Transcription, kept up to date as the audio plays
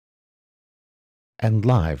And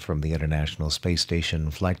live from the International Space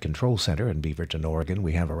Station Flight Control Center in Beaverton, Oregon,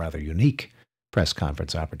 we have a rather unique press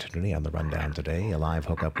conference opportunity on the rundown today. A live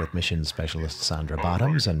hookup with Mission Specialist Sandra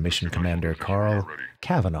Bottoms and Mission Commander Carl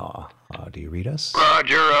Cavanaugh. Do you read us?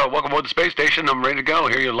 Roger. Welcome aboard the space station. I'm ready to go.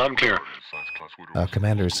 Hear you loud and clear.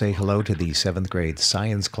 Commander, say hello to the 7th grade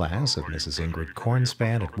science class of Mrs. Ingrid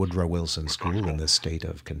Cornspan at Woodrow Wilson School in the state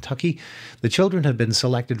of Kentucky. The children have been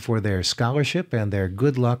selected for their scholarship and their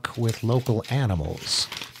good luck with local animals.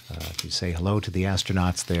 If you say hello to the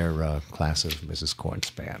astronauts, their class of Mrs.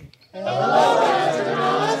 Cornspan. Hello,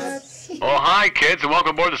 astronauts! Oh, hi, kids, and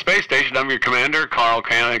welcome aboard the space station. I'm your commander, Carl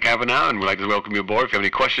Cavanaugh, and we'd like to welcome you aboard if you have any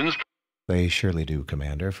questions. They surely do,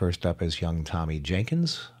 Commander. First up is young Tommy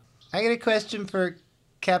Jenkins. I got a question for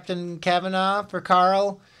Captain Cavanaugh, for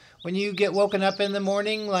Carl. When you get woken up in the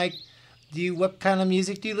morning, what kind of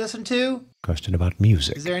music do you listen to? Question about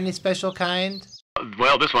music. Is there any special kind?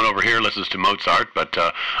 Well, this one over here listens to Mozart, but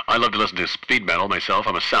I love to listen to speed metal myself.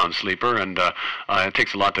 I'm a sound sleeper, and it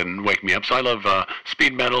takes a lot to wake me up. So I love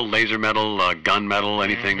speed metal, laser metal, gun metal,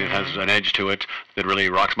 anything that has an edge to it that really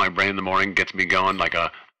rocks my brain in the morning, gets me going, like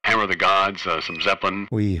a Hammer of the Gods, some Zeppelin.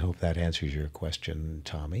 We hope that answers your question,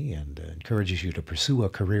 Tommy, and encourages you to pursue a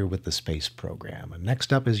career with the space program. And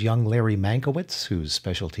next up is young Larry Mankiewicz, whose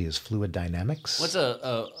specialty is fluid dynamics. What's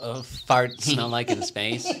a fart smell like in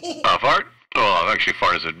space? A fart? Oh, actually,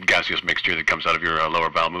 fart is a gaseous mixture that comes out of your lower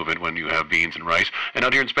bowel movement when you have beans and rice. And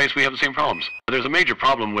out here in space, we have the same problems. There's a major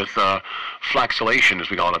problem with flaxylation, as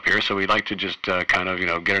we call it up here, so we like to just get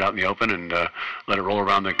it out in the open and let it roll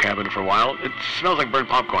around the cabin for a while. It smells like burnt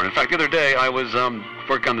popcorn. In fact, the other day, I was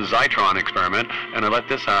working on the Zytron experiment, and I let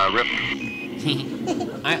this rip.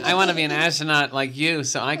 I want to be an astronaut like you,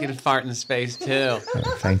 so I can fart in space, too.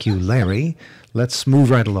 Thank you, Larry. Let's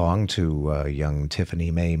move right along to young Tiffany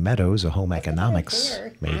Mae Meadows, a home economics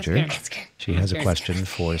major. She has a question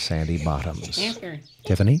for Sandy Bottoms.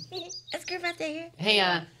 Tiffany? Ask her about the hair. Hey,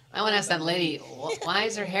 I want to ask that lady, why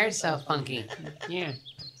is her hair so funky? Yeah.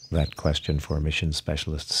 That question for Mission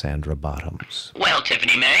Specialist Sandra Bottoms. Well,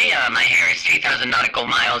 Tiffany Mae, my hair is 3,000 nautical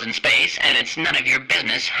miles in space, and it's none of your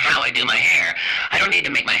business how I do my hair. I don't need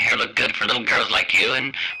to make my hair look good for little girls like you,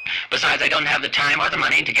 and besides, I don't have the time or the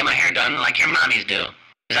money to get my hair done like your mommies do.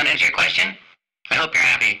 Does that answer your question? I hope you're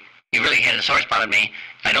happy. You really hit a sore spot on me.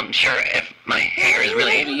 I don't sure if my hair is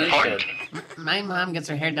really important. My mom gets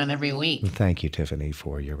her hair done every week. Thank you, Tiffany,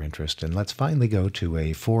 for your interest. And let's finally go to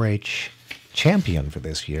a 4-H champion for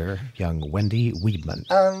this year, young Wendy Weedman.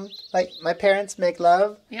 My parents make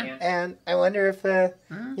love. Yeah. And I wonder if,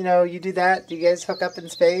 you do that. Do you guys hook up in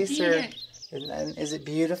space? Yeah. And is it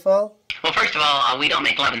beautiful? Well, first of all, we don't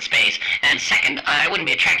make love in space. And second, I wouldn't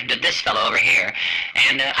be attracted to this fellow over here.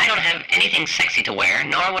 And I don't have anything sexy to wear,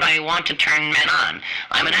 nor would I want to turn men on.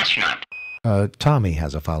 I'm an astronaut. Tommy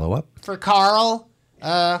has a follow-up. For Carl,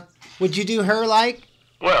 would you do her like?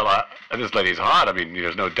 Well, this lady's hot. I mean,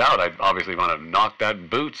 there's no doubt. I obviously want to knock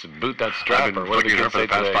that boot that strap. I've been working her for the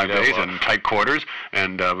past 5 days in tight quarters,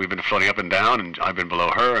 and we've been floating up and down, and I've been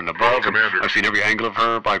below her and above. And I've seen every angle of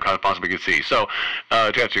her I possibly could see. So, to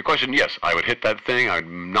answer your question, yes, I would hit that thing. I'd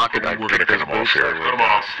knock it. I'd kick those boots.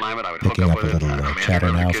 I would slam it. I would hook Picking up up a with it. little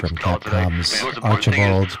chatter now from Capcom's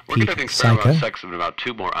Archibald We're Pete conducting experimental Syka. sex in about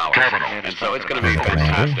 2 more hours, and so it's going to be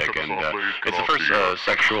fantastic. And it's the first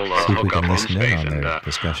sexual See if we hookup can on listen in space, on and their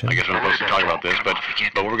discussion. I guess we're not supposed to talk about this, but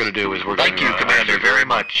what we're going to do is we're going to... Thank you, Commander, very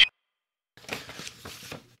much.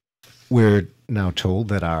 We're now told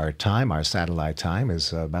that our satellite time,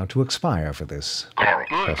 is about to expire for this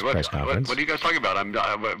press conference. What are you guys talking about?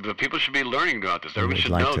 The people should be learning about this. Everybody We'd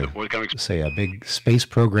should like know to that we're coming. say a big space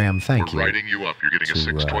program thank you. We're writing you up. You're getting a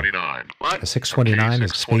 629. What? A 629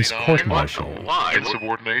 is Space 629. Court What? Martial. Why?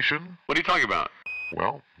 Insubordination? What are you talking about?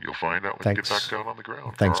 Well, you'll find out when you get Thanks. back down on the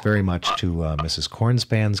ground. Thanks Carl. very much to Mrs.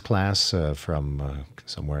 Cornspan's class from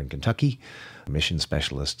somewhere in Kentucky, Mission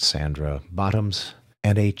Specialist Sandra Bottoms,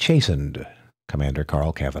 and a chastened Commander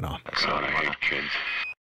Carl Cavanaugh. That's what I hate, kids.